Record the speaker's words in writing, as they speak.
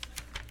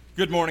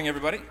Good morning,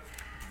 everybody.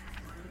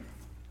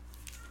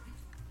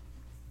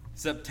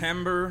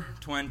 September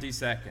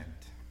 22nd.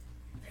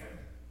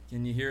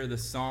 Can you hear the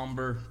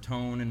somber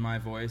tone in my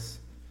voice?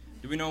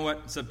 Do we know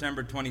what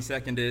September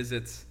 22nd is?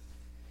 It's,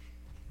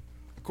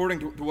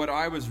 according to what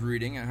I was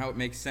reading and how it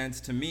makes sense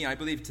to me, I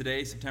believe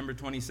today, September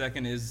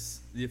 22nd,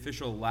 is the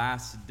official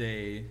last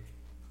day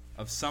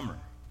of summer.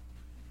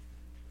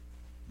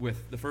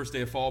 With the first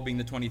day of fall being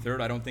the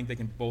 23rd, I don't think they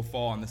can both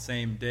fall on the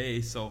same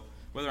day, so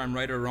whether I'm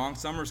right or wrong,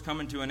 summer's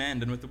coming to an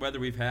end, and with the weather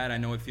we've had, I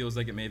know it feels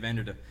like it may have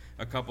ended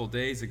a couple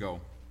days ago.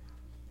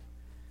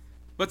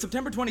 But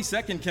September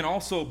 22nd can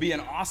also be an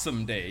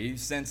awesome day. You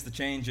sense the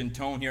change in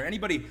tone here.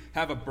 Anybody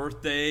have a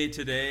birthday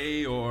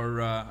today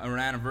or an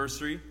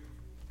anniversary?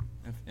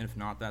 If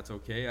not, that's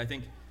okay. I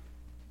think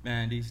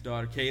Mandy's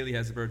daughter Kaylee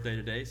has a birthday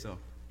today, so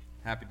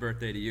happy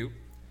birthday to you.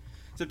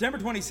 September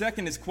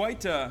 22nd is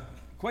quite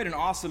an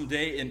awesome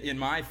day in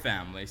my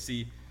family.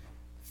 See,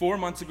 4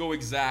 months ago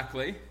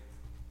exactly,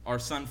 our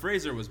son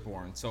Fraser was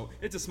born, so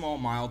it's a small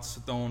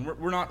milestone.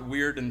 We're not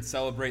weird and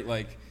celebrate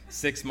like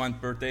 6-month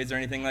birthdays or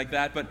anything like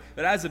that, but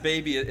as a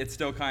baby, it's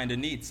still kind of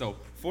neat. So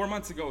 4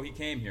 months ago, he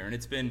came here, and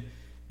it's been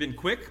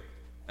quick,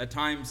 at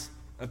times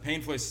a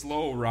painfully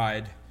slow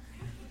ride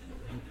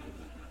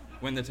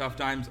when the tough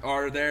times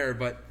are there,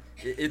 but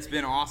it's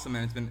been awesome,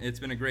 and it's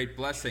been a great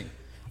blessing.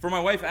 For my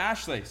wife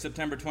Ashley,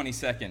 September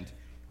 22nd,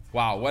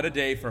 wow, what a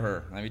day for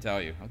her, let me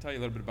tell you. I'll tell you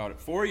a little bit about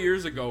it. 4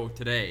 years ago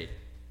today,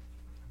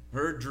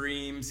 her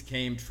dreams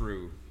came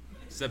true.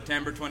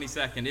 September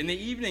 22nd. In the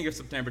evening of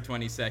September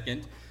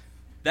 22nd,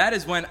 that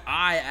is when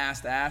I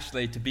asked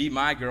Ashley to be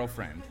my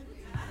girlfriend.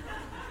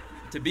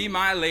 To be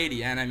my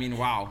lady. And I mean,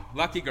 wow,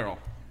 lucky girl.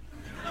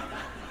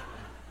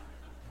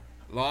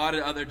 A lot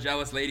of other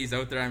jealous ladies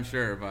out there, I'm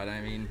sure, but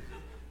I mean...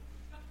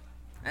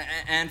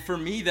 And for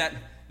me,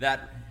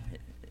 that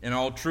in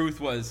all truth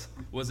was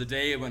a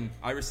day when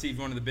I received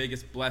one of the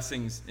biggest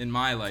blessings in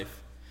my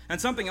life.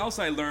 And something else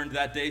I learned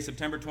that day,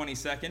 September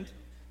 22nd,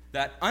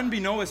 that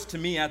unbeknownst to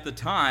me at the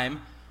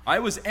time, I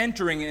was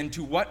entering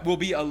into what will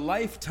be a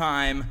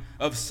lifetime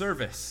of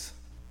service,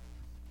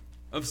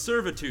 of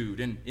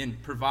servitude in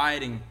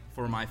providing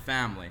for my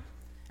family.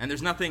 And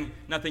there's nothing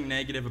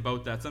negative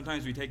about that.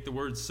 Sometimes we take the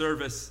word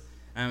service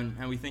and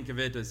we think of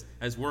it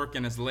as work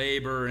and as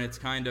labor, and it's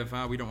kind of,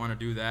 we don't want to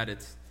do that.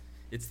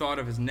 It's thought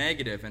of as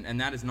negative,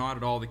 and that is not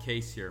at all the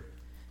case here.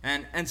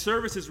 And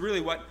service is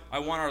really what I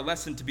want our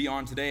lesson to be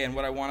on today and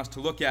what I want us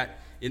to look at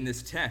in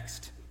this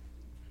text.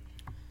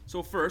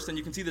 So first, and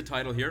you can see the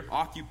title here,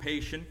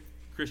 Occupation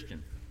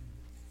Christian.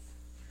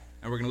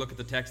 And we're going to look at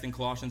the text in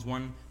Colossians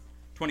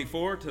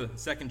 1:24 to the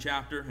second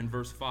chapter in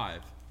verse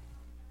 5.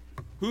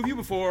 Who of you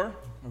before,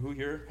 or who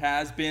here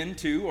has been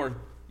to, or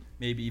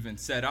maybe even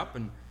set up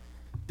and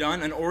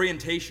done an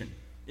orientation?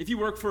 If you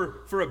work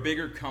for a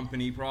bigger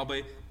company,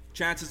 probably,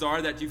 chances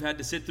are that you've had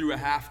to sit through a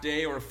half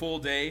day or a full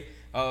day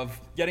of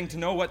getting to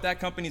know what that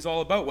company's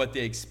all about, what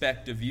they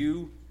expect of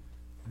you,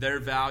 their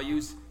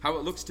values, how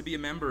it looks to be a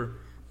member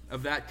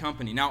of that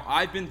company. Now,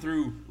 I've been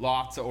through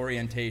lots of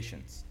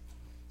orientations.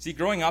 See,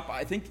 growing up,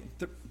 I think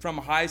from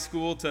high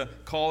school to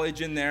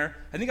college in there,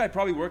 I think I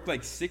probably worked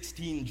like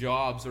 16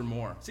 jobs or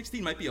more.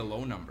 16 might be a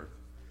low number.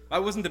 I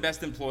wasn't the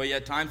best employee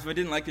at times. If I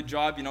didn't like a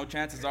job,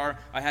 chances are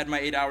I had my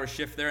 8-hour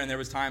shift there, and there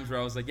was times where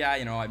I was like,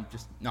 I'm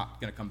just not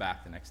going to come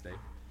back the next day.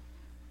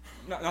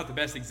 Not the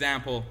best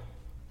example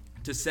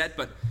to set,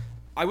 but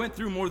I went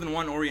through more than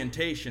one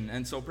orientation,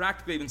 and so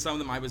practically even some of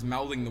them I was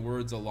melding the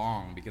words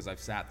along because I've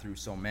sat through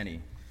so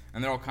many.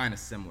 And they're all kind of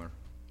similar.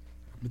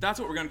 But that's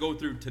what we're going to go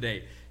through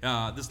today.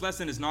 This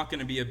lesson is not going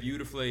to be a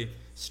beautifully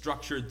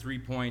structured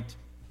 3-point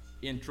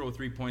intro,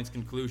 3 points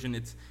conclusion.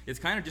 It's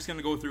kind of just going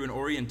to go through an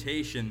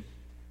orientation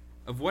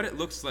of what it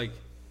looks like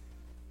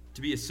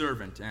to be a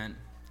servant and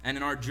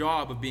in our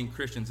job of being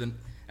Christians.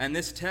 And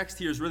this text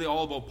here is really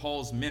all about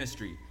Paul's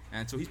ministry.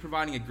 And so he's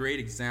providing a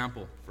great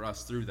example for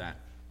us through that.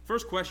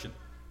 First question,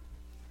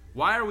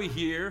 why are we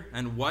here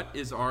and what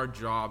is our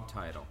job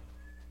title?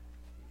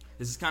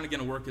 This is kind of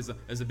going to work as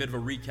a bit of a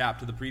recap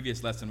to the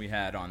previous lesson we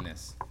had on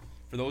this.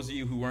 For those of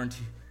you who weren't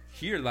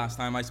here last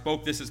time I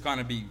spoke, this is going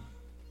to be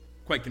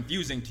quite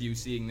confusing to you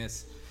seeing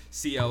this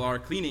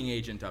CLR cleaning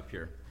agent up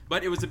here.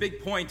 But it was a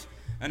big point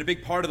and a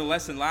big part of the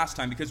lesson last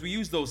time because we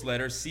used those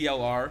letters,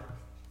 CLR,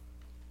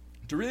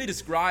 to really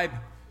describe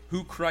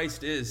who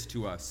Christ is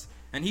to us.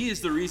 And he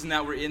is the reason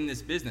that we're in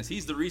this business.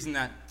 He's the reason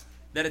that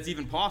it's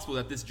even possible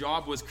that this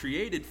job was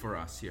created for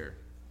us here.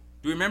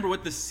 Do you remember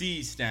what the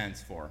C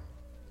stands for?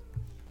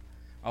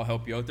 I'll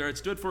help you out there. It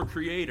stood for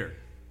Creator.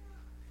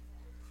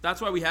 That's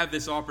why we have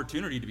this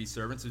opportunity to be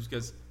servants, is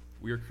because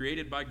we are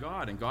created by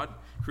God, and God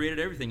created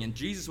everything. And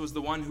Jesus was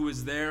the one who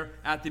was there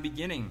at the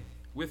beginning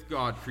with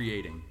God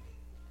creating.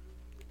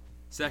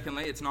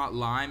 Secondly, it's not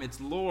Lime,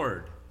 it's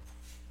Lord.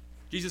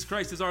 Jesus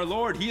Christ is our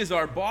Lord. He is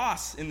our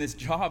boss in this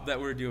job that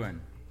we're doing.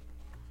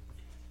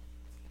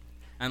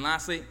 And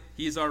lastly,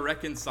 he is our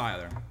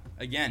reconciler.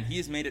 Again, he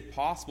has made it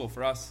possible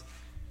for us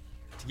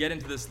to get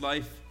into this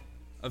life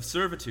of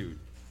servitude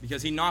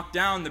because he knocked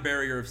down the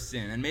barrier of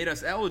sin and made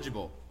us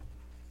eligible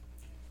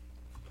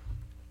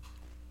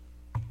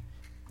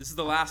This is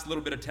the last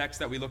little bit of text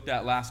that we looked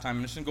at last time.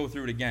 I'm just going to go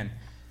through it again.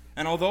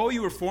 And although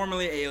you were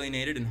formerly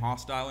alienated and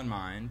hostile in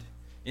mind,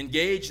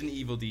 engaged in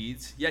evil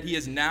deeds, yet he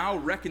has now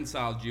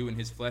reconciled you in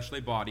his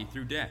fleshly body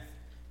through death,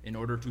 in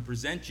order to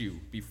present you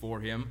before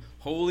him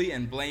holy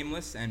and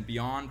blameless and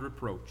beyond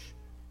reproach,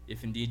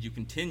 if indeed you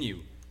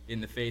continue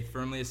in the faith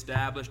firmly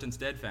established and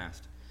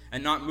steadfast,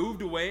 and not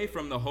moved away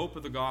from the hope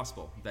of the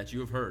gospel that you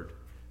have heard,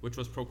 which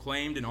was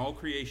proclaimed in all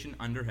creation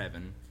under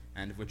heaven,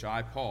 and of which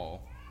I,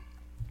 Paul,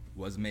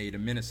 was made a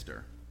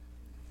minister.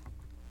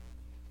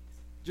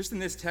 Just in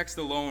this text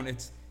alone,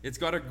 it's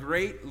got a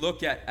great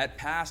look at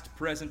past,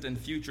 present, and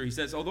future. He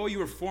says, although you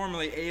were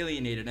formerly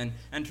alienated,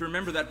 and to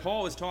remember that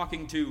Paul is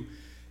talking to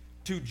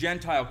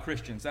Gentile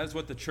Christians. That is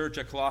what the church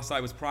at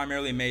Colossae was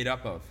primarily made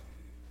up of.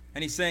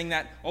 And he's saying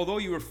that although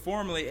you were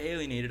formerly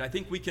alienated, I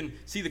think we can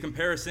see the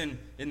comparison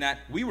in that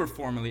we were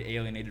formerly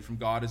alienated from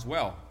God as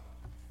well.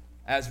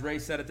 As Ray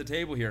said at the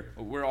table here,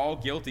 we're all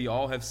guilty,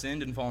 all have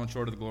sinned and fallen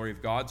short of the glory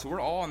of God. So we're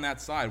all on that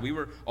side. We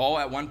were all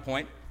at one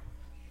point,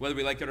 whether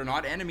we like it or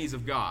not, enemies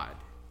of God.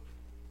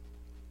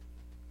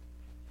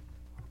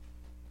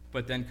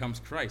 But then comes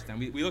Christ, and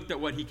we looked at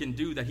what he can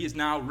do, that he has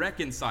now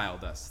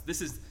reconciled us.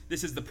 This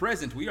is the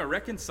present. We are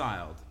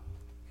reconciled.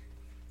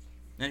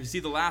 And you see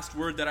the last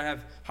word that I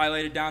have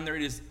highlighted down there,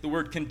 it is the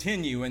word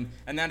continue, and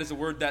that is a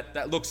word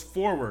that looks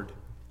forward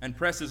and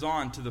presses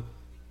on to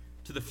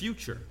the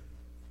future.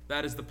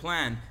 That is the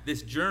plan,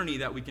 this journey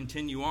that we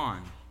continue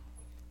on.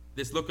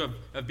 This look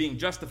of being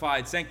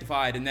justified,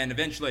 sanctified, and then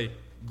eventually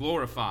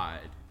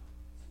glorified.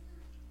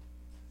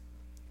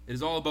 It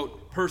is all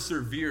about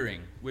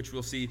persevering, which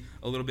we'll see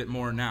a little bit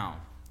more now.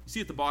 You see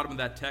at the bottom of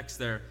that text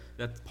there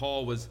that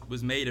Paul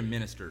was made a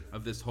minister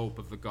of this hope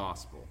of the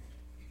gospel.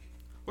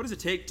 What does it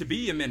take to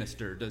be a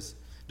minister?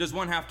 Does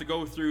one have to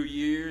go through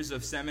years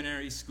of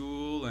seminary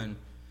school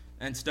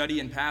and study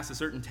and pass a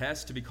certain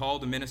test to be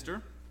called a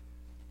minister?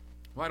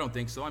 Well, I don't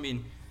think so. I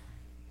mean,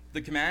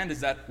 the command is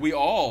that we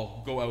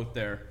all go out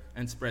there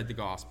and spread the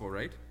gospel,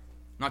 right?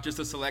 Not just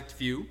a select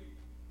few.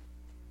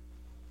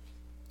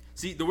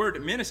 See, the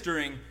word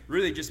ministering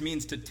really just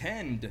means to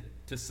tend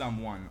to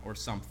someone or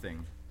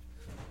something.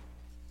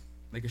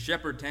 Like a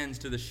shepherd tends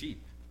to the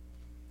sheep.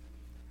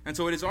 And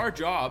so it is our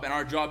job and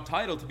our job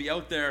title to be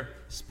out there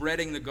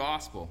spreading the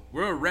gospel.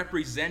 We're a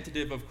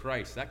representative of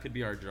Christ. That could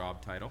be our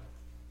job title.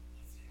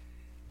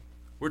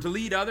 We're to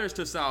lead others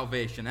to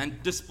salvation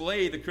and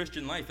display the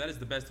Christian life. That is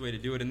the best way to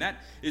do it. And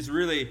that is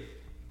really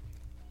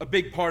a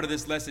big part of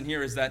this lesson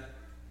here, is that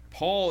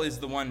Paul is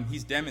the one,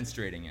 he's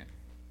demonstrating it.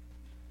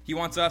 He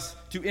wants us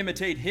to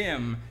imitate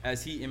him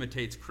as he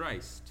imitates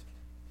Christ.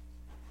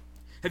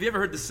 Have you ever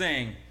heard the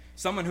saying,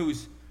 someone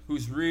who's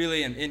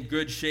really in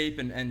good shape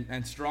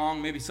and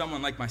strong, maybe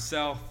someone like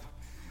myself,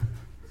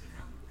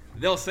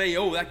 they'll say,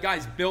 oh, that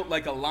guy's built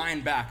like a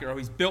linebacker, or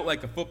he's built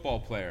like a football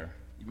player.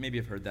 Maybe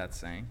you've heard that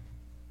saying.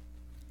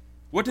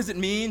 What does it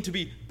mean to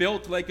be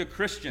built like a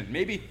Christian?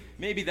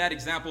 Maybe that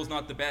example is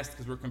not the best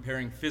because we're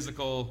comparing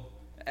physical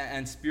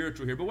and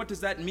spiritual here, but what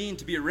does that mean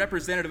to be a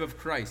representative of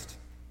Christ?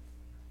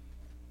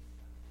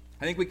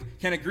 I think we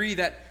can agree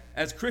that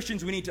as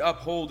Christians we need to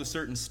uphold a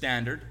certain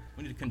standard.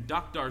 We need to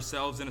conduct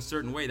ourselves in a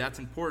certain way. That's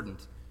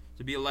important,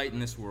 to be a light in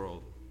this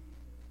world.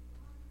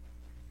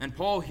 And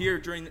Paul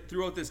here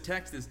throughout this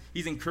text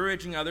he's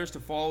encouraging others to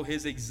follow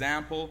his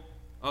example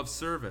of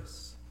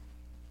service.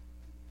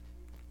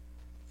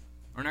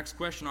 Our next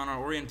question on our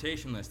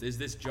orientation list, is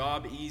this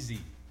job easy?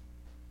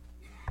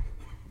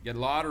 You get a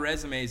lot of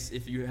resumes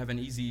if you have an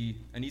easy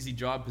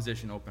job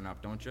position open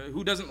up, don't you?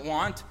 Who doesn't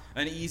want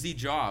an easy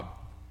job?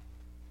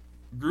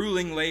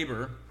 Grueling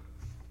labor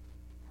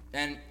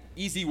and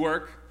easy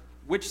work,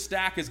 which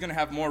stack is going to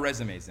have more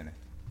resumes in it?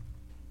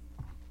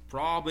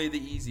 Probably the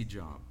easy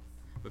job.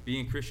 But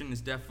being a Christian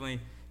is definitely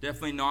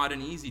not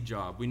an easy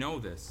job. We know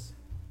this.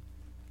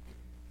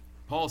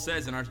 Paul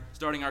says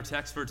starting our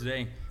text for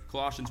today,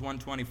 Colossians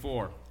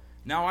 1:24,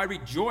 "Now I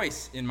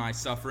rejoice in my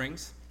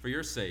sufferings for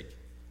your sake,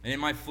 and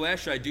in my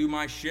flesh I do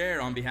my share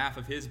on behalf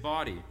of his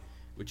body,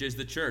 which is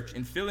the church,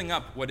 in filling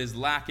up what is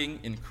lacking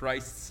in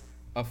Christ's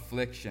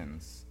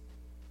afflictions."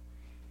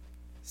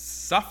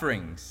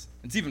 Sufferings.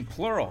 It's even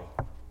plural.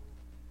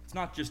 It's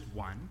not just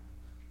one.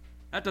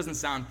 That doesn't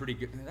sound pretty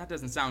good. That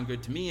doesn't sound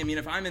good to me. I mean,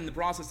 if I'm in the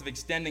process of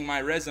extending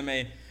my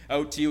resume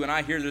out to you and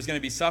I hear there's going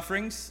to be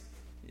sufferings,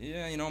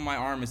 my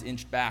arm is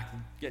inched back,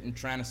 getting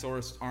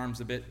Tyrannosaurus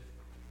arms a bit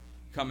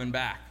coming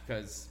back,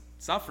 because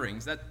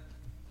sufferings, I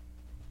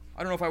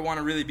don't know if I want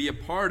to really be a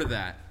part of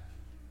that.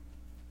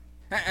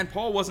 And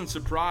Paul wasn't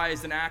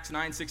surprised in Acts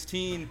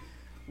 9:16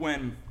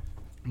 when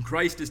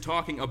Christ is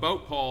talking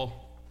about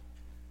Paul.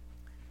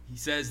 He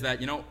says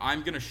that,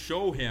 I'm going to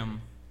show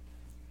him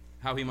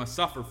how he must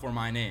suffer for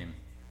my name.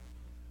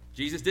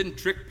 Jesus didn't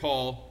trick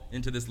Paul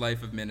into this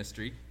life of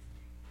ministry.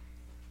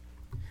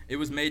 It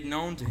was made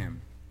known to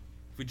him.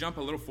 If we jump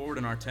a little forward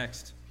in our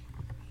text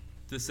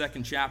to the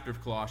second chapter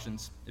of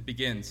Colossians, it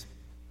begins,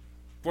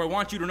 "For I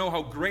want you to know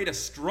how great a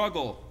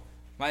struggle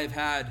I have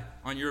had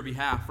on your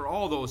behalf for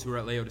all those who are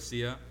at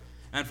Laodicea,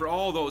 And for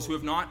all those who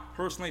have not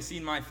personally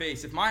seen my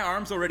face, if my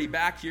arm's already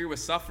back here with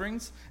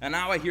sufferings, and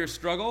now I hear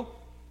struggle,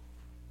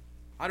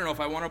 I don't know if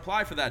I want to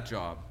apply for that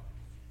job.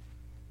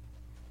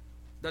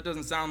 That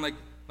doesn't sound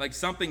like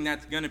something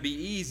that's going to be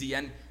easy.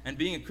 And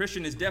being a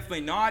Christian is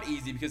definitely not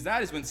easy, because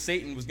that is when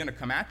Satan was going to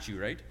come at you,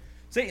 right?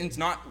 Satan's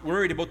not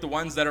worried about the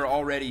ones that are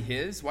already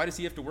his. Why does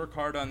he have to work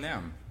hard on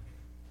them?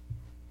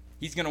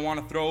 He's going to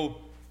want to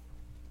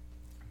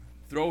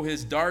throw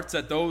his darts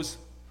at those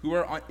who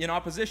are in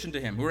opposition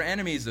to him, who are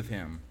enemies of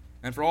him.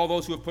 And for all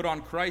those who have put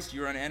on Christ,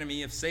 you're an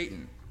enemy of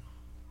Satan,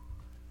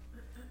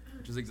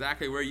 which is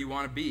exactly where you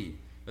want to be.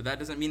 But that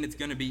doesn't mean it's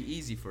going to be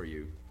easy for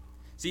you.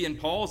 See, in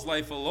Paul's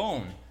life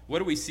alone, what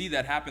do we see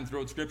that happened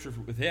throughout Scripture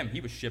with him?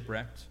 He was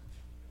shipwrecked.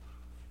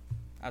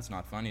 That's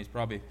not funny. He's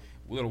probably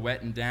a little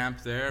wet and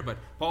damp there, but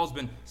Paul's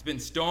been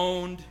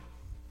stoned.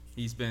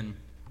 He's been...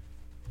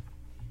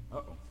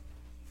 Uh-oh.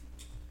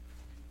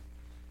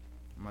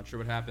 I'm not sure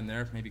what happened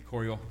there. Maybe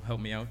Corey will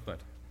help me out, but...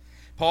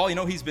 Paul,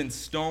 he's been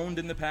stoned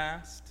in the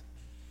past.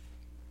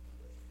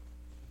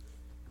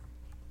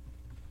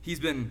 He's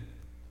been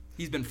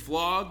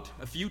flogged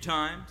a few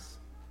times.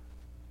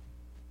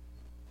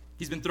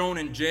 He's been thrown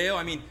in jail.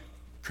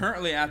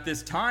 Currently at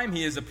this time,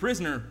 he is a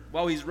prisoner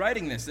while he's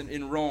writing this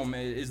in Rome,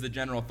 is the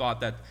general thought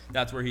that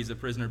that's where he's a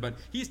prisoner. But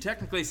he's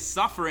technically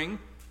suffering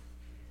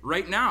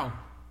right now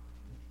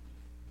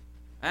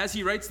as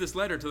he writes this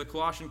letter to the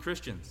Colossian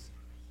Christians.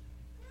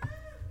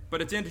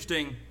 But it's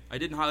interesting. I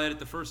didn't highlight it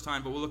the first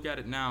time, but we'll look at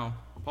it now.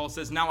 Paul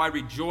says, "Now I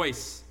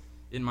rejoice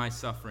in my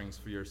sufferings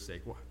for your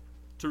sake."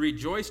 To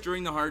rejoice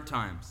during the hard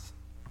times,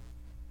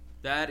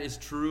 that is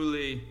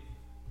truly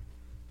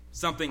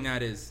something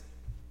that is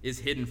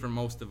hidden from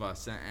most of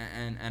us,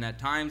 and at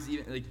times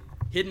even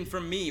hidden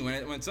from me. When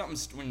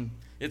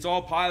it's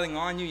all piling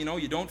on you,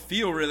 you don't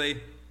feel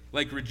really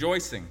like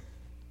rejoicing.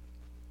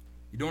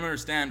 You don't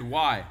understand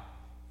why.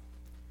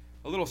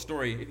 A little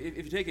story: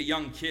 if you take a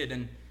young kid,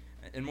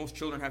 and most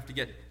children have to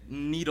get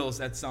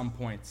needles at some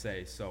point,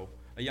 say. So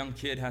a young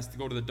kid has to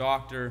go to the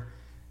doctor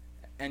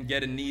and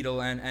get a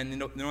needle, and you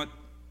know what?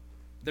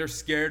 They're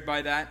scared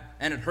by that,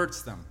 and it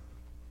hurts them.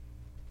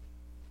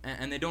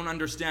 And they don't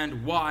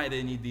understand why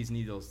they need these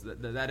needles,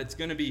 that it's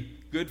going to be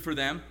good for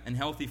them and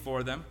healthy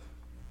for them.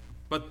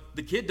 But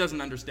the kid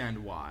doesn't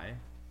understand why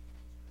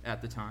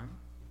at the time.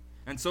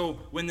 And so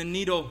when the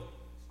needle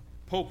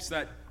pokes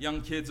that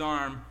young kid's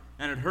arm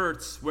and it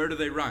hurts, where do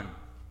they run?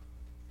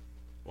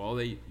 Well,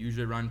 they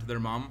usually run to their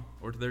mom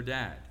or to their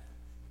dad.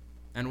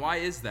 And why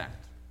is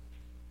that?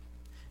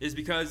 It's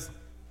because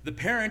the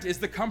parent is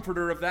the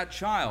comforter of that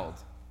child.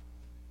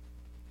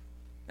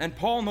 And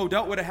Paul no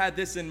doubt would have had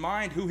this in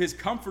mind, who his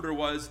comforter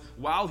was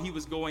while he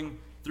was going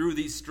through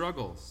these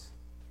struggles.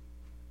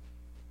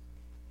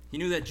 He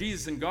knew that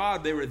Jesus and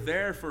God, they were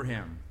there for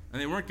him,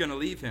 and they weren't going to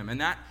leave him. And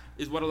that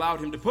is what allowed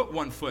him to put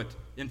one foot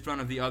in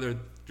front of the other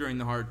during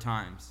the hard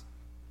times.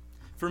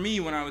 For me,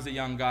 when I was a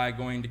young guy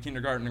going to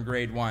kindergarten in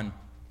grade 1,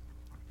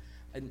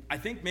 I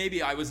think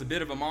maybe I was a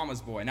bit of a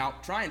mama's boy. Now,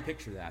 try and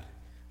picture that.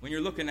 When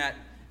you're looking at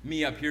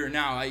me up here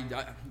now,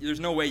 there's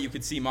no way you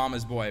could see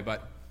mama's boy,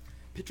 but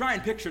try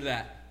and picture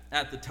that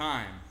at the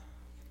time,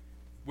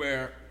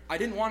 where I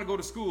didn't want to go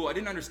to school. I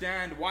didn't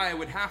understand why I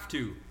would have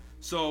to.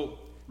 So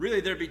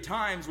really there'd be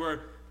times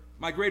where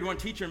my grade 1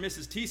 teacher,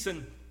 Mrs.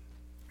 Thiessen,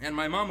 and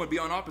my mom would be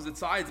on opposite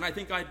sides, and I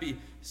think I'd be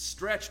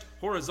stretched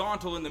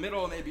horizontal in the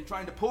middle, and they'd be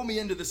trying to pull me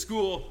into the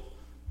school.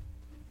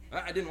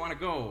 I didn't want to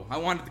go. I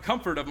wanted the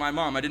comfort of my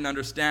mom. I didn't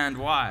understand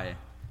why.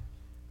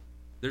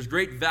 There's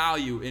great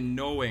value in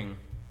knowing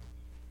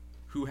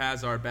who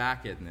has our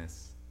back in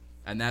this,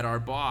 and that our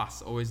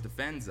boss always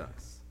defends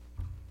us.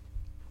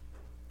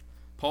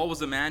 Paul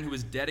was a man who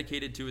was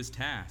dedicated to his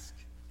task.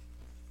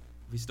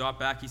 If we stop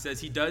back, he says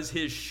he does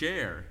his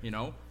share,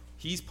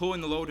 He's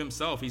pulling the load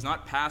himself. He's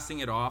not passing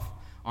it off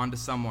onto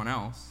someone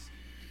else.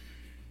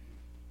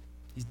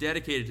 He's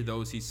dedicated to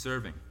those he's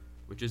serving,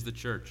 which is the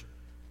church.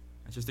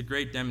 It's just a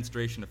great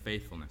demonstration of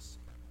faithfulness.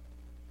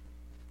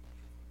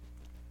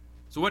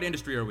 So what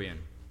industry are we in?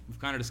 We've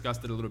kind of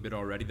discussed it a little bit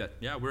already, that,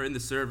 we're in the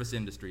service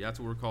industry. That's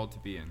what we're called to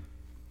be in.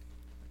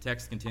 The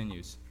text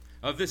continues.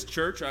 Of this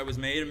church I was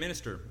made a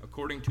minister,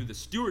 according to the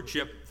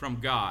stewardship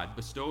from God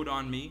bestowed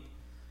on me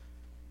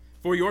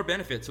for your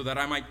benefit, so that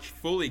I might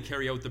fully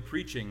carry out the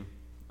preaching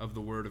of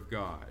the word of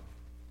God.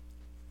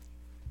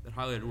 That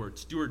highlighted word,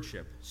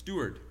 stewardship.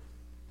 Steward.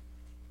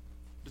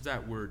 What does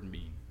that word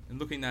mean? And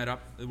looking that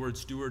up, the word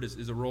steward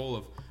is a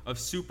role of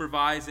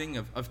supervising,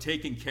 of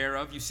taking care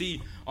of. You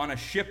see, on a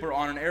ship or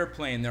on an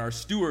airplane, there are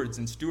stewards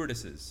and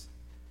stewardesses.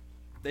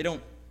 They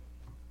don't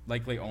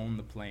likely own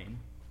the plane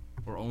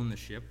or own the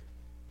ship,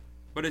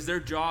 but it's their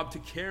job to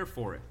care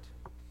for it.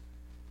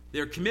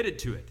 They're committed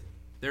to it.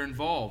 They're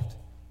involved,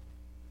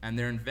 and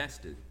they're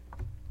invested.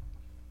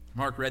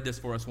 Mark read this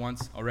for us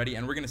once already,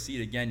 and we're going to see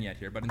it again yet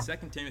here. But in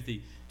 2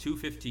 Timothy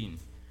 2:15,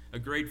 a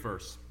great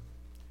verse.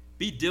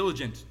 Be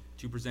diligent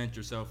to present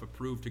yourself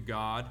approved to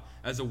God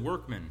as a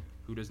workman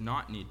who does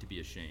not need to be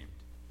ashamed,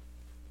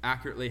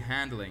 accurately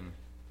handling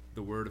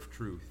the word of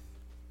truth.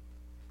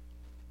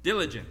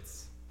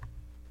 Diligence.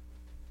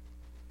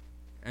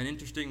 an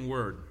interesting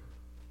word.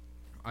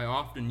 I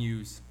often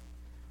use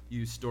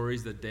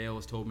stories that Dale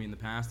has told me in the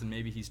past, and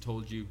maybe he's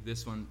told you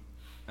this one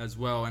as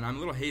well. And I'm a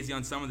little hazy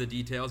on some of the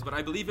details, but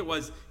I believe it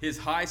was his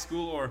high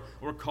school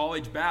or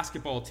college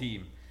basketball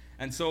team.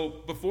 And so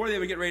before they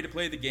would get ready to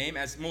play the game,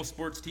 as most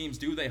sports teams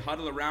do, they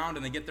huddle around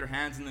and they get their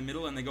hands in the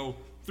middle and they go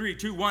 3,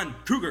 2, 1,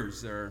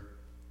 Cougars, or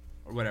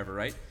whatever,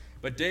 right?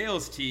 But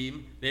Dale's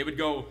team, they would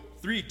go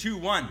 3, 2,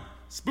 1,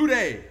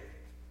 Spoude.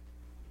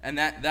 And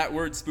that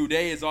word Spoude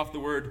is off the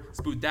word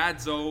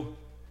spoudadzo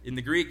in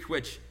the Greek,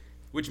 which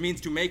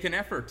means to make an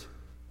effort,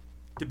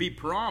 to be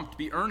prompt,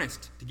 be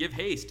earnest, to give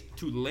haste,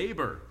 to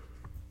labor,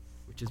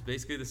 which is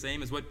basically the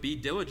same as what be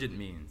diligent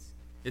means.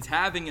 It's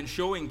having and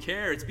showing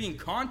care. It's being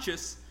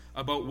conscious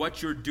about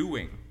what you're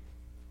doing.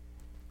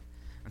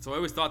 And so I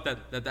always thought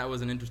that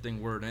was an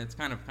interesting word, and it's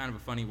kind of a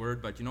funny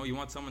word, but you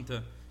want someone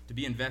to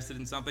be invested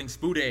in something,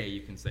 Spoude,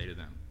 you can say to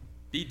them.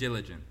 Be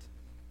diligent.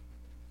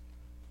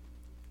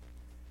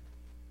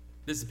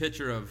 This is a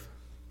picture of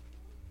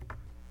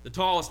the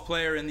tallest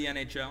player in the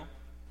NHL.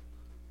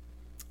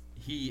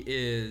 He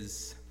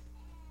is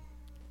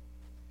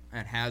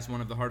and has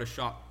one of the hardest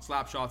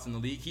slap shots in the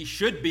league. He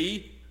should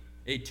be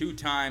a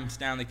 2-time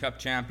Stanley Cup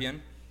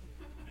champion.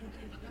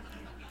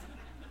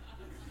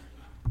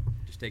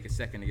 Just take a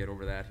second to get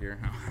over that here.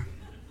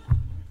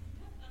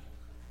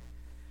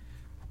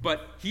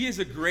 But he is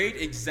a great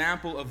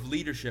example of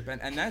leadership,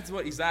 and that's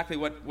exactly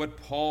what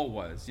Paul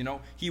was.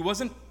 He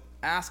wasn't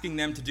asking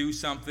them to do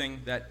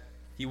something that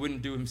he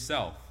wouldn't do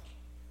himself.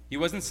 He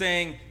wasn't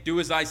saying, do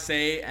as I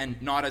say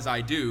and not as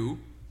I do.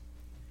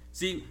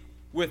 See,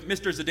 with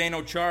Mr.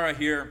 Zdeno Chara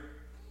here,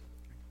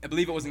 I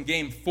believe it was in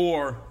Game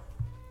 4, or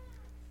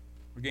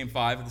Game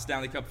 5 of the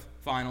Stanley Cup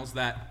Finals,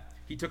 that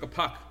he took a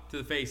puck to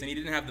the face, and he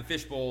didn't have the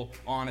fishbowl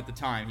on at the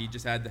time. He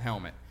just had the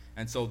helmet.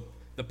 And so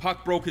the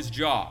puck broke his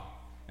jaw,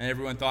 and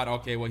everyone thought,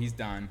 okay, well, he's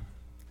done.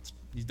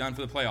 He's done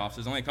for the playoffs.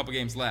 There's only a couple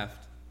games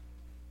left.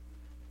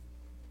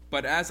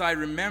 But as I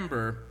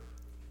remember,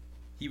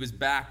 he was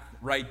back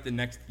right the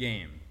next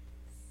game.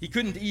 He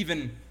couldn't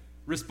even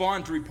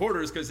respond to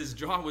reporters because his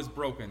jaw was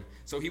broken.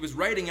 So he was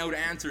writing out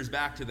answers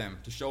back to them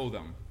to show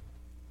them.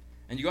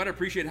 And you got to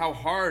appreciate how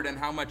hard and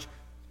how much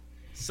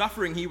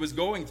suffering he was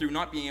going through,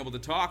 not being able to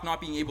talk, not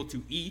being able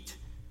to eat.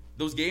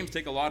 Those games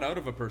take a lot out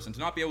of a person. To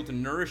not be able to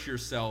nourish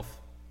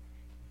yourself,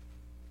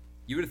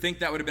 you would think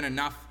that would have been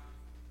enough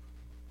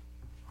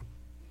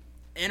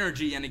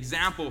energy and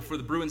example for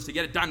the Bruins to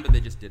get it done, but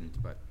they just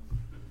didn't. But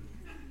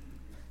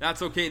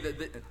that's okay.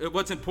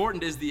 What's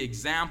important is the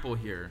example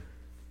here.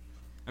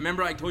 I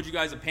remember I told you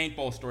guys a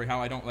paintball story, how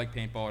I don't like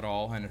paintball at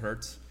all, and it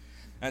hurts.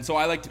 And so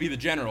I like to be the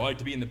general. I like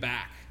to be in the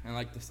back. I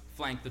like to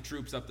flank the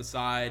troops up the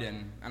side,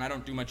 and I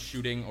don't do much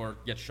shooting or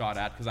get shot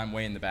at because I'm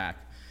way in the back.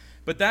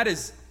 But that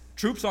is,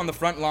 troops on the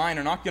front line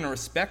are not going to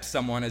respect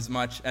someone as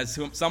much as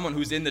someone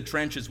who's in the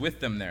trenches with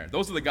them there.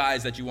 Those are the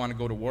guys that you want to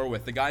go to war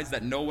with, the guys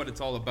that know what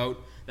it's all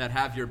about, that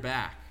have your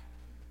back.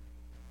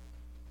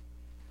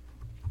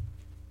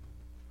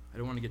 I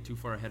don't want to get too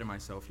far ahead of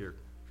myself here.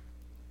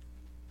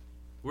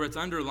 Where it's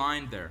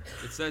underlined there,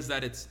 it says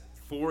that it's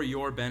for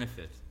your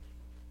benefit.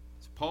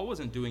 So Paul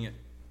wasn't doing it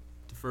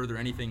to further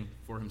anything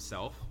for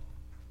himself.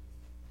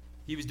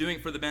 He was doing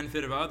it for the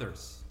benefit of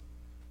others,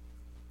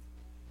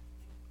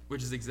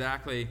 which is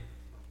exactly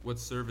what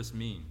service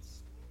means.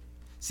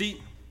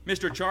 See,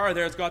 Mr. Chara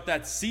there has got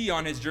that C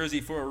on his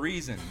jersey for a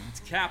reason.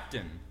 It's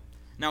captain.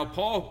 Now,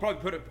 Paul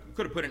probably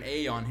could have put an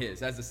A on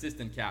his as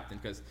assistant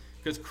captain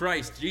because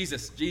Christ,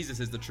 Jesus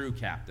is the true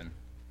captain.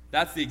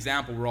 That's the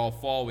example we're all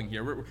following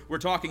here. We're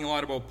talking a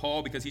lot about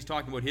Paul because he's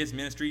talking about his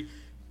ministry,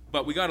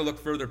 but we got to look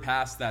further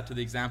past that to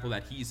the example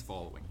that he's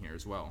following here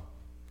as well.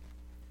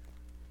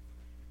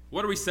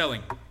 What are we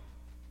selling?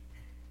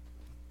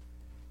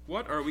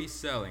 What are we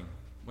selling?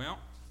 Well,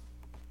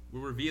 we're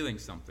revealing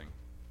something.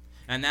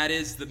 And that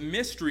is the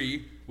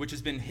mystery which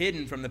has been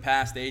hidden from the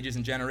past ages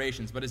and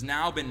generations, but has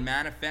now been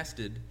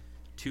manifested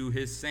to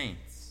his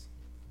saints.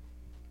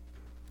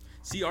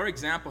 See, our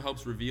example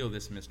helps reveal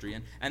this mystery.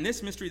 And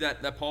this mystery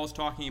that Paul's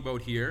talking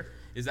about here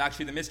is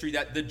actually the mystery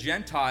that the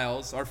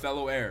Gentiles are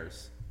fellow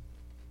heirs.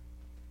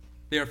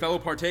 They are fellow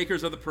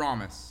partakers of the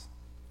promise.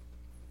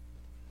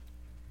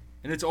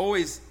 And it's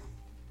always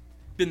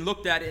been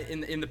looked at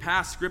in the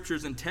past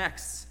scriptures and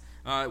texts.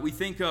 We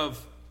think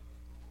of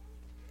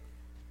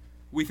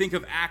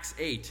Acts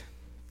 8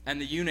 and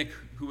the eunuch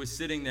who was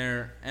sitting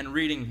there and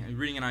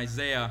reading in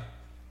Isaiah,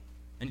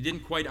 and he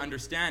didn't quite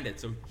understand it,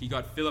 so he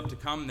got Philip to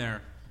come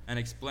there and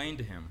explain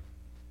to him.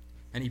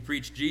 And he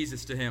preached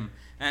Jesus to him.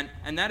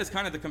 And that is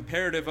kind of the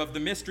comparative of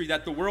the mystery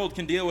that the world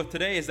can deal with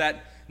today, is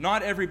that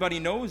not everybody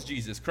knows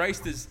Jesus.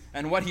 Christ is,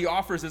 and what he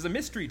offers is a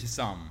mystery to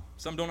some.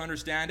 Some don't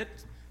understand it.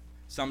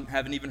 Some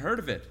haven't even heard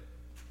of it.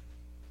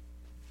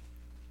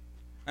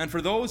 And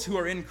for those who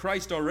are in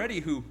Christ already,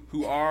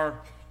 who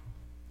are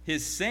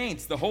his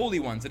saints, the holy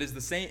ones, it is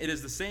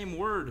the same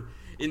word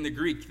in the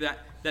Greek,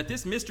 that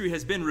this mystery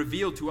has been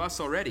revealed to us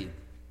already.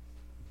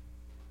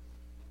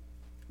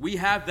 We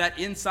have that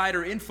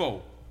insider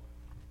info.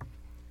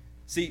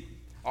 See,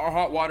 Our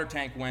hot water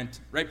tank went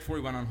right before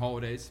we went on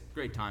holidays.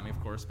 Great timing, of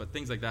course, but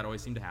things like that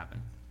always seem to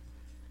happen.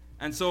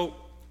 And so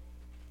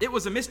it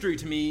was a mystery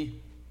to me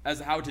as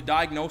to how to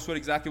diagnose what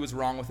exactly was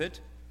wrong with it,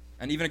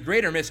 and even a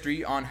greater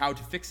mystery on how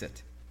to fix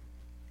it.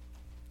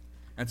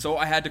 And so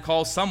I had to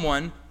call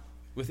someone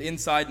with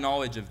inside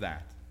knowledge of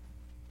that.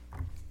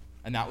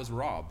 And that was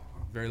Rob.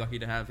 Very lucky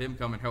to have him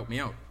come and help me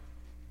out.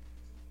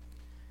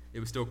 It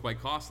was still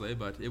quite costly,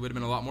 but it would have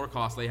been a lot more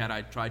costly had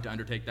I tried to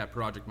undertake that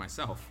project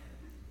myself.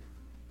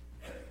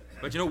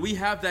 But we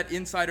have that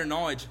insider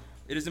knowledge.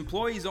 It is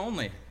employees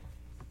only.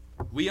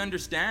 We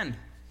understand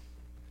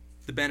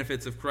the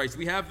benefits of Christ.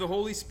 We have the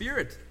Holy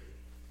Spirit.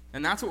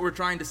 And that's what we're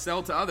trying to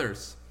sell to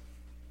others.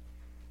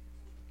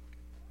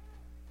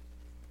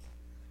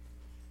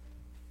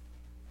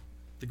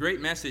 The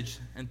great message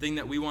and thing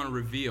that we want to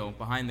reveal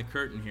behind the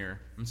curtain here,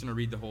 I'm just going to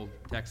read the whole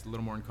text a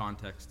little more in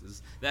context,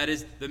 that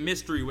is the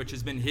mystery which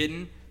has been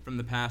hidden from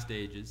the past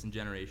ages and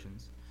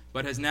generations,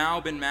 but has now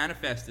been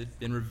manifested,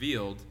 been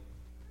revealed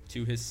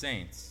to his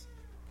saints.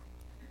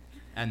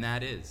 And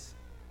that is,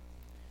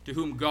 to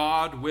whom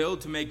God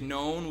willed to make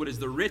known what is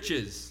the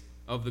riches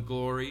of the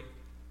glory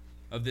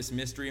of this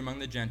mystery among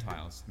the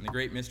Gentiles. And the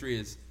great mystery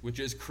is, which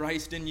is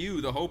Christ in you,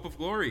 the hope of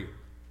glory.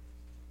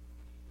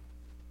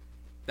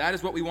 That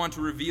is what we want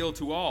to reveal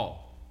to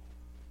all.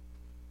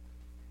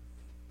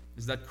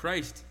 Is that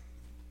Christ,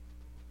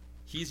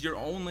 he's your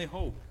only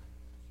hope.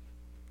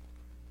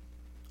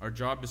 Our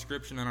job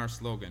description and our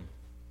slogan.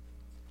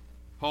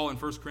 Paul in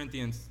 1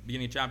 Corinthians,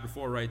 beginning of chapter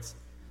 4, writes,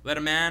 "Let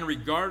a man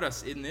regard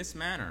us in this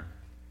manner,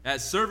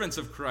 as servants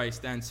of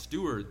Christ and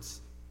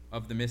stewards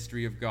of the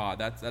mystery of God."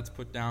 That's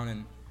put down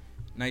in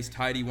nice,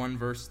 tidy one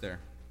verse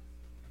there.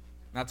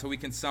 That's how we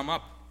can sum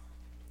up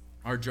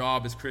our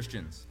job as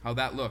Christians, how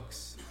that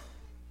looks.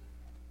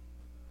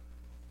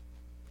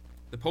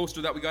 The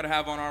poster that we got to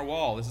have on our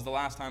wall. This is the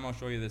last time I'll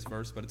show you this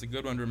verse, but it's a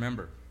good one to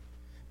remember.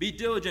 "Be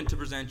diligent to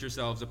present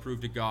yourselves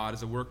approved to God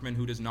as a workman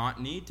who does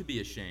not need to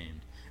be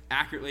ashamed,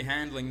 accurately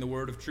handling the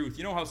word of truth."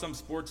 You know how some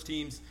sports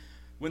teams,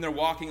 when they're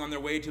walking on their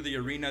way to the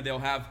arena, they'll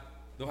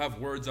have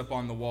words up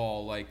on the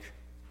wall like,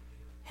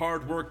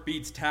 "Hard work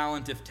beats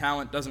talent if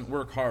talent doesn't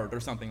work hard," or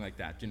something like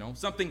that,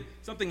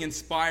 Something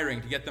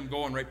inspiring to get them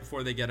going right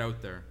before they get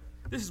out there.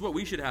 This is what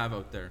we should have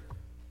out there.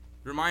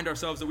 Remind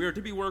ourselves that we are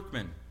to be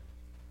workmen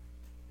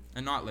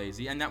and not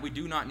lazy, and that we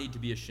do not need to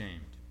be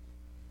ashamed.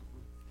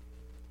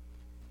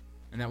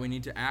 And that we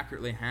need to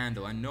accurately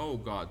handle and know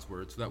God's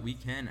word so that we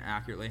can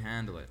accurately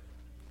handle it.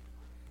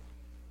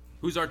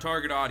 Who's our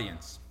target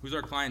audience? Who's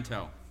our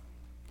clientele?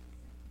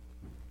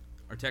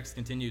 Our text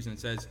continues and it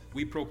says,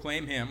 "We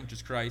proclaim him," which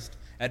is Christ,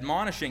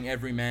 "admonishing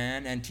every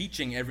man and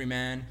teaching every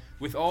man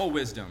with all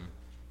wisdom,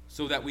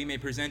 so that we may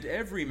present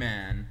every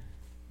man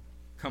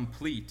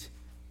complete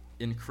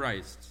in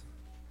Christ."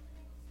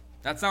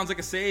 That sounds like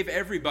a save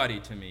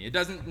everybody to me. It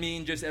doesn't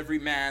mean just every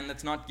man.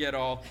 Let's not get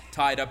all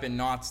tied up in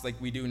knots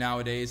like we do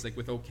nowadays, like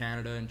with "O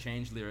Canada" and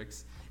change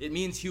lyrics. It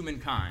means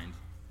humankind.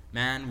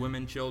 Man,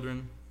 women,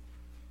 children.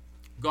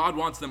 God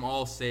wants them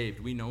all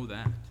saved. We know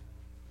that.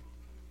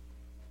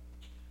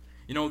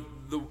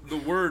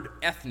 The word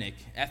ethnic,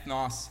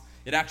 ethnos,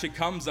 it actually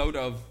comes out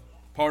of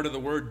part of the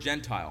word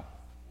Gentile.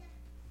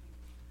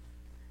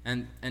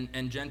 And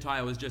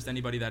Gentile is just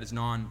anybody that is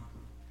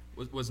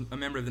was a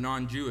member of the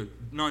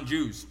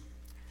non-Jews.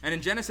 And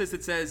in Genesis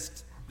it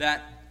says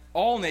that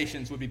all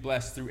nations would be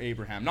blessed through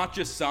Abraham. Not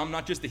just some,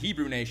 not just the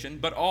Hebrew nation,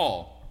 but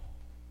all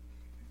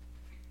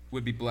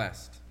would be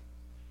blessed.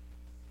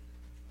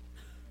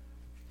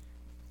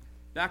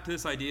 Back to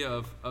this idea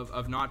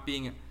of not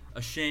being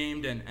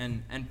ashamed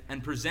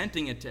and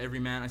presenting it to every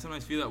man. I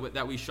sometimes feel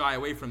that we shy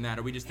away from that,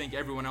 or we just think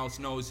everyone else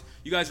knows.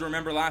 You guys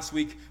remember last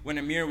week when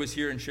Amir was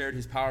here and shared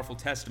his powerful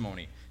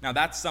testimony. Now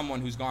that's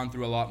someone who's gone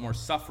through a lot more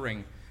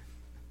suffering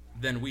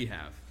than we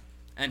have.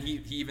 And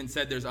he even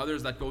said there's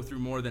others that go through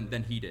more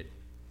than he did.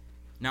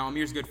 Now,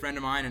 Amir's a good friend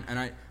of mine, and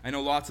I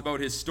know lots about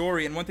his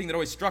story. And one thing that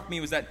always struck me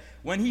was that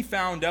when he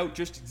found out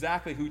just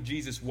exactly who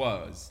Jesus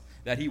was,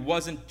 that he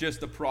wasn't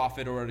just a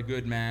prophet or a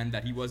good man,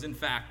 that he was, in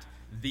fact,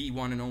 the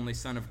one and only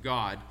Son of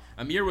God,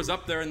 Amir was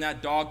up there in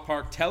that dog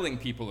park telling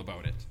people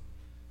about it.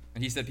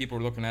 And he said people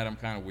were looking at him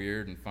kind of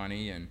weird and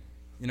funny. And,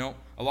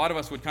 a lot of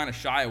us would kind of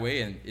shy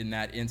away in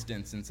that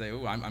instance and say,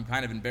 "Oh, I'm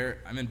kind of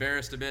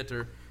embarrassed a bit,"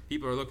 or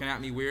 "People are looking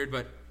at me weird."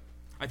 But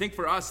I think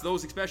for us,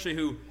 those especially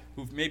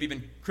who've maybe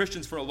been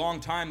Christians for a long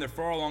time, they're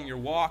far along your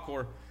walk,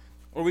 or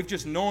we've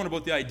just known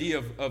about the idea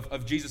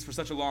of Jesus for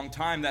such a long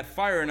time, that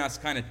fire in us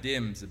kind of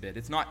dims a bit.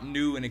 It's not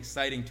new and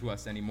exciting to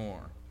us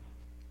anymore.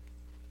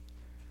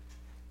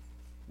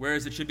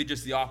 Whereas it should be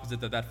just the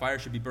opposite, that fire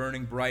should be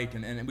burning bright,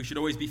 and we should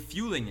always be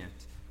fueling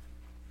it.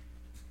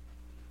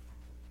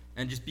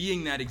 And just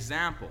being that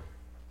example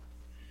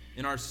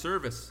in our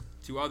service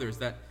to others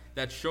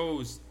that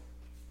shows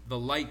the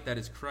light that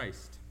is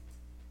Christ.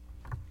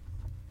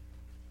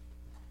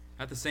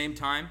 At the same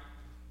time,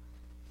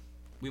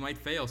 we might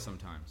fail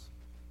sometimes.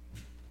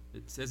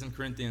 It says in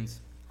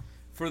Corinthians,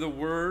 "For the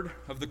word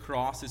of the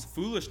cross is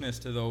foolishness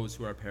to those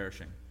who are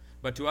perishing,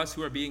 but to us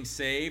who are being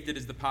saved, it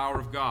is the power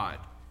of God."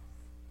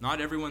 Not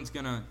everyone's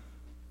going to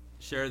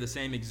share the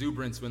same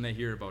exuberance when they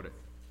hear about it.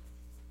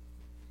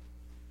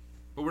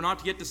 But we're not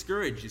to get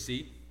discouraged, you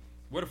see.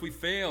 What if we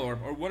fail, or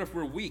what if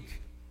we're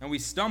weak and we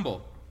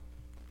stumble?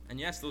 And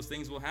yes, those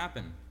things will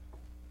happen.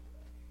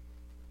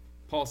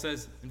 Paul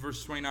says in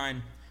verse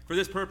 29, "For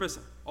this purpose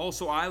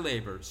also I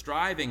labor,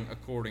 striving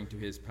according to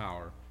his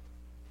power,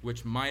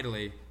 which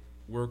mightily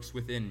works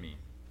within me."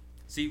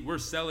 See, we're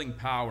selling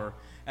power.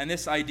 And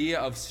this idea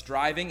of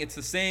striving, it's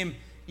the same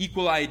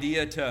equal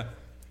idea to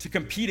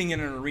competing in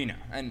an arena.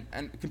 And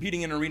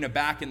competing in an arena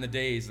back in the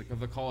days of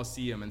the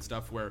Colosseum and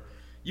stuff, where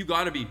you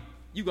got to be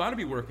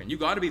working. You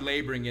got to be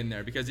laboring in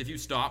there, because if you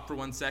stop for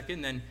 1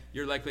 second, then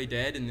you're likely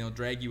dead, and they'll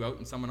drag you out,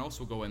 and someone else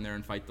will go in there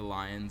and fight the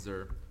lions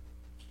or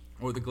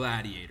the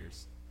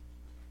gladiators.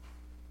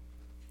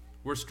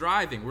 We're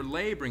striving, we're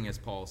laboring, as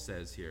Paul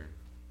says here.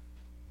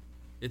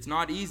 It's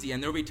not easy,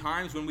 and there'll be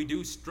times when we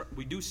do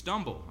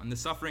stumble, and the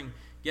suffering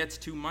gets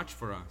too much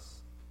for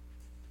us.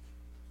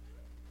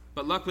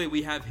 But luckily,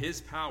 we have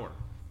his power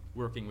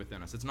working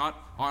within us. It's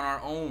not on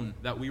our own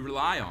that we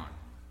rely on.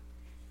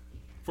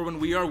 For when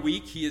we are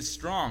weak, he is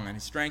strong, and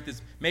his strength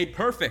is made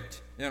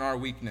perfect in our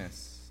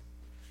weakness.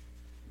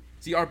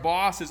 See, our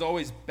boss is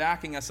always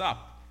backing us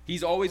up.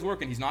 He's always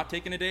working. He's not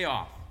taking a day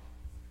off.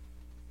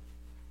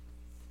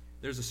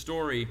 There's a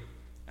story,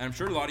 and I'm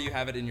sure a lot of you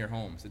have it in your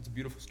homes. It's a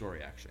beautiful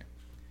story, actually.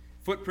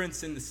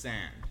 Footprints in the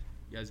Sand.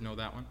 You guys know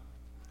that one?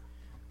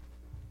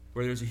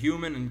 Where there's a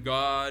human and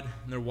God,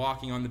 and they're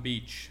walking on the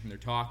beach, and they're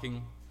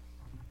talking,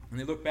 and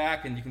they look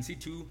back, and you can see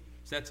two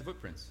sets of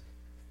footprints.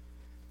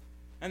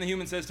 And the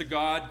human says to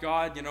God,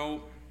 "God,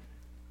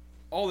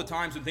 all the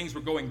times when things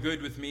were going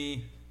good with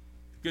me,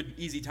 good,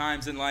 easy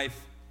times in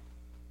life,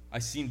 I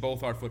seen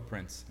both our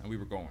footprints, and we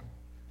were going.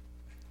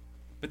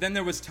 But then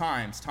there was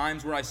times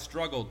where I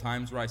struggled,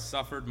 times where I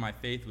suffered, my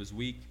faith was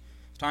weak,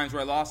 times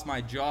where I lost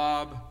my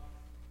job,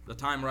 the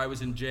time where I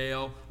was in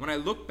jail. When I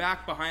look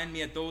back behind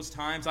me at those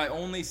times, I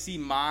only see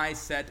my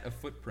set of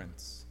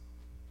footprints.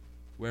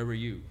 Where were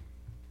you?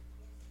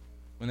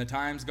 When the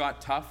times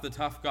got tough, the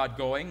tough got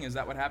going. Is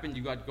that what happened?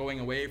 You got going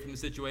away from the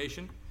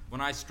situation?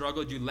 When I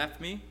struggled, you left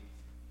me?"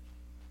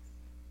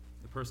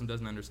 The person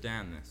doesn't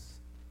understand this.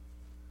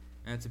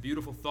 And it's a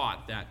beautiful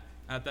thought that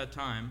at that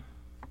time,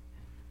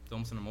 it's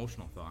almost an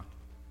emotional thought,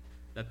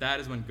 that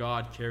is when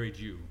God carried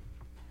you.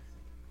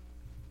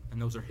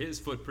 And those are his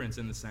footprints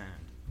in the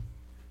sand.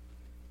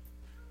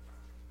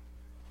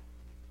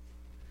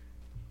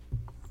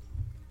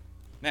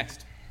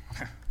 Next.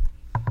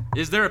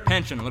 Is there a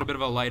pension? A little bit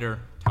of a lighter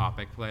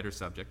topic, lighter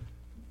subject.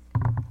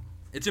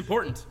 It's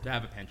important to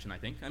have a pension, I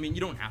think. I mean,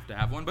 you don't have to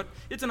have one, but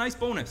it's a nice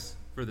bonus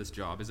for this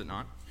job, is it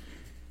not?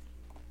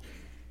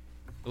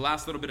 The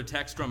last little bit of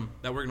text that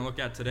we're going to look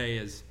at today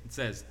it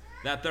says,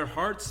 "That their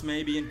hearts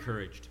may be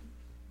encouraged,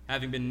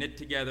 having been knit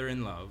together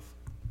in love,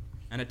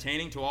 and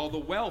attaining to all the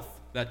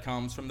wealth that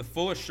comes from the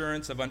full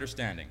assurance of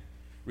understanding,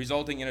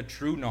 resulting in a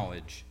true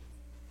knowledge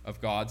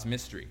of God's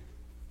mystery."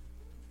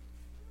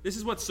 This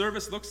is what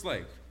service looks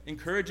like,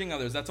 encouraging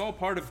others. That's all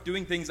part of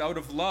doing things out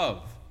of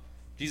love.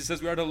 Jesus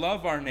says we are to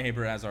love our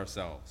neighbor as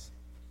ourselves.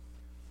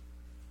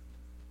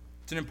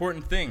 It's an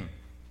important thing.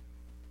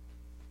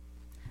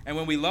 And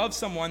when we love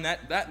someone,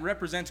 that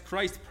represents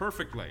Christ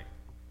perfectly.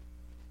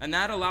 And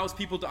that allows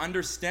people to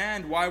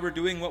understand why we're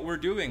doing what we're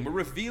doing. We're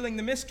revealing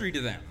the mystery to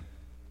them.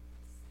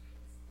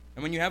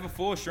 And when you have a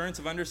full assurance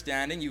of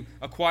understanding, you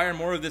acquire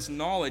more of this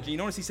knowledge. And you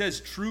notice he says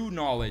true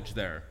knowledge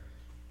there.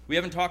 We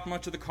haven't talked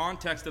much of the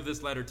context of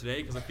this letter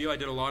today, because I feel I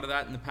did a lot of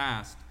that in the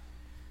past.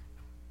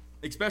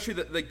 Especially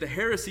the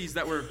heresies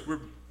that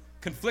were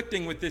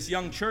conflicting with this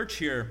young church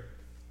here.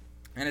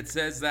 And it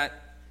says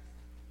that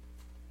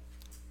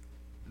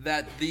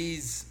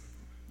these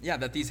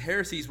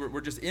heresies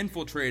were just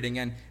infiltrating,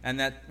 and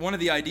that one of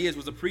the ideas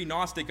was a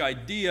pre-Gnostic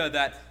idea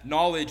that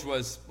knowledge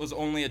was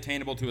only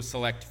attainable to a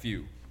select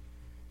few.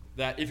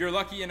 That if you're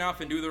lucky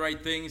enough and do the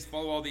right things,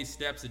 follow all these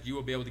steps, that you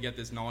will be able to get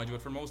this knowledge,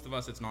 but for most of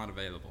us it's not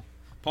available.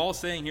 Paul's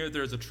saying here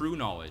there's a true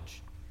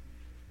knowledge,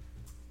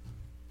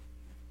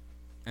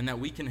 and that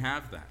we can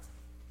have that.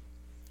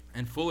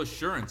 And full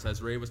assurance,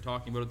 as Ray was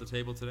talking about at the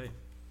table today.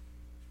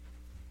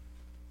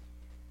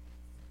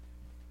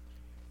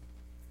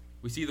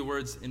 We see the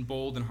words in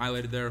bold and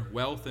highlighted there,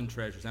 wealth and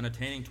treasures, and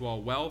attaining to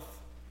all wealth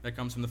that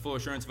comes from the full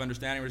assurance of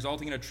understanding,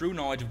 resulting in a true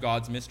knowledge of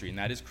God's mystery, and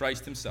that is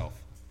Christ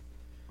himself,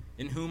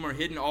 in whom are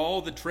hidden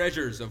all the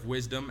treasures of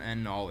wisdom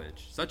and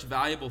knowledge. Such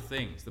valuable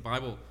things. The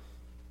Bible,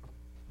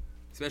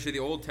 especially the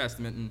Old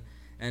Testament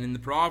and in the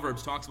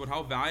Proverbs, talks about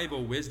how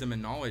valuable wisdom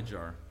and knowledge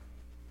are.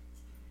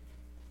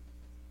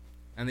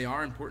 And they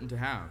are important to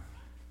have.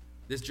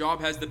 This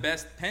job has the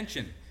best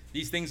pension.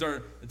 These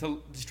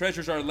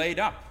treasures are laid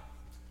up,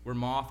 where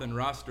moth and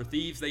rust or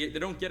thieves, they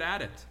don't get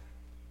at it.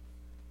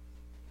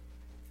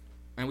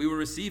 And we will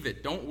receive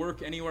it. Don't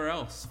work anywhere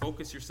else.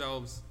 Focus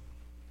yourselves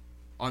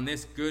on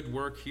this good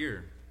work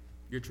here.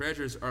 Your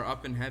treasures are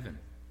up in heaven.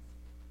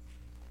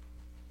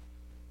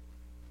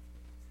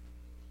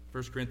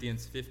 1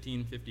 Corinthians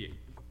 15:58.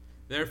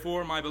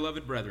 Therefore, my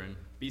beloved brethren,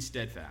 be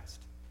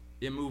steadfast,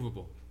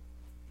 immovable,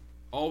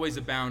 always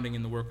abounding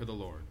in the work of the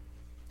Lord,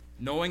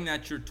 knowing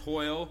that your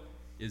toil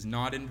is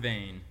not in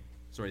vain.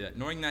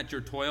 Knowing that your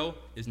toil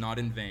is not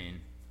in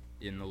vain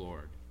in the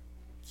Lord.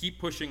 Keep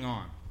pushing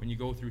on when you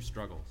go through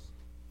struggles.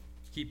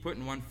 Keep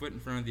putting one foot in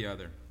front of the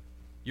other.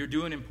 You're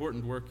doing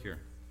important work here.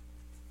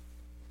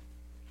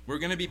 We're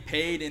going to be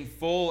paid in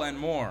full and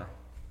more.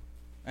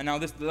 And now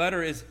this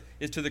letter is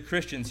to the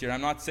Christians here. I'm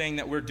not saying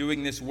that we're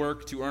doing this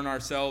work to earn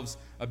ourselves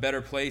a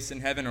better place in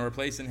heaven or a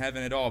place in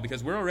heaven at all,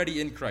 because we're already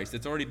in Christ.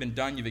 It's already been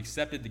done. You've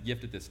accepted the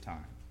gift at this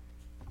time.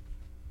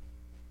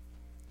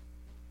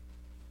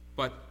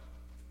 But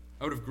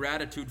out of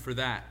gratitude for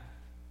that,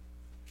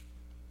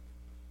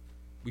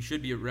 we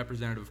should be a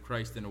representative of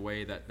Christ in a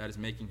way that is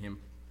making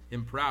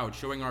him proud,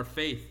 showing our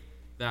faith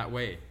that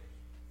way.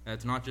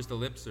 That's not just a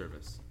lip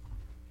service.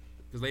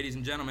 Because, ladies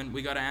and gentlemen,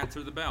 we got to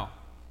answer the bell.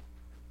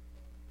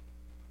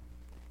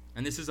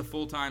 And this is a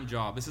full-time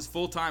job. This is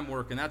full-time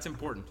work, and that's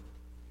important.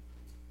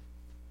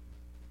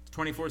 It's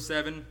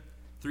 24/7,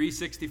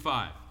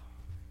 365.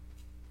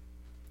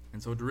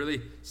 And so to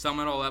really sum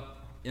it all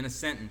up in a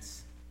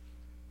sentence,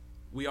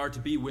 we are to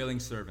be willing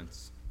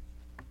servants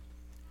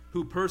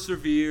who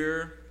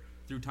persevere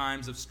through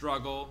times of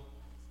struggle,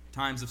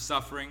 times of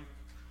suffering.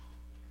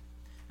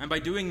 And by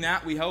doing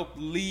that, we help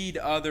lead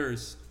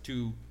others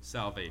to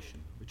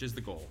salvation, which is the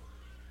goal.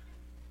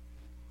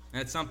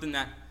 And it's something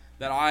that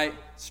I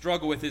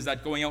struggle with, is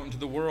that going out into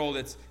the world,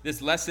 it's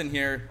this lesson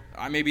here,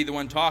 I may be the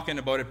one talking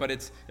about it, but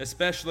it's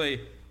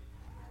especially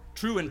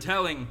true and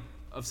telling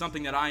of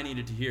something that I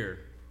needed to hear.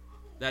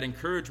 That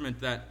encouragement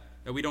that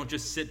we don't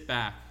just sit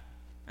back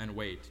and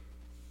wait,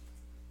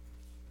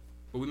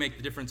 but we make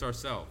the difference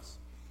ourselves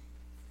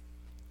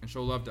and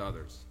show love to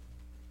others.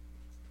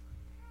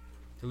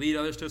 To lead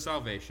others to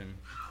salvation.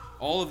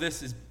 All of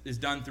this is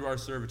done through our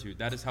servitude.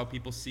 That is how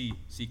people see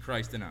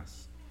Christ in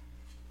us.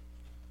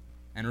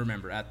 And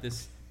remember,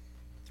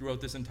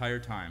 throughout this entire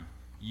time,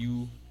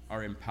 you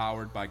are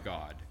empowered by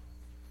God.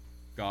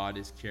 God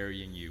is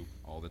carrying you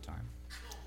all the time.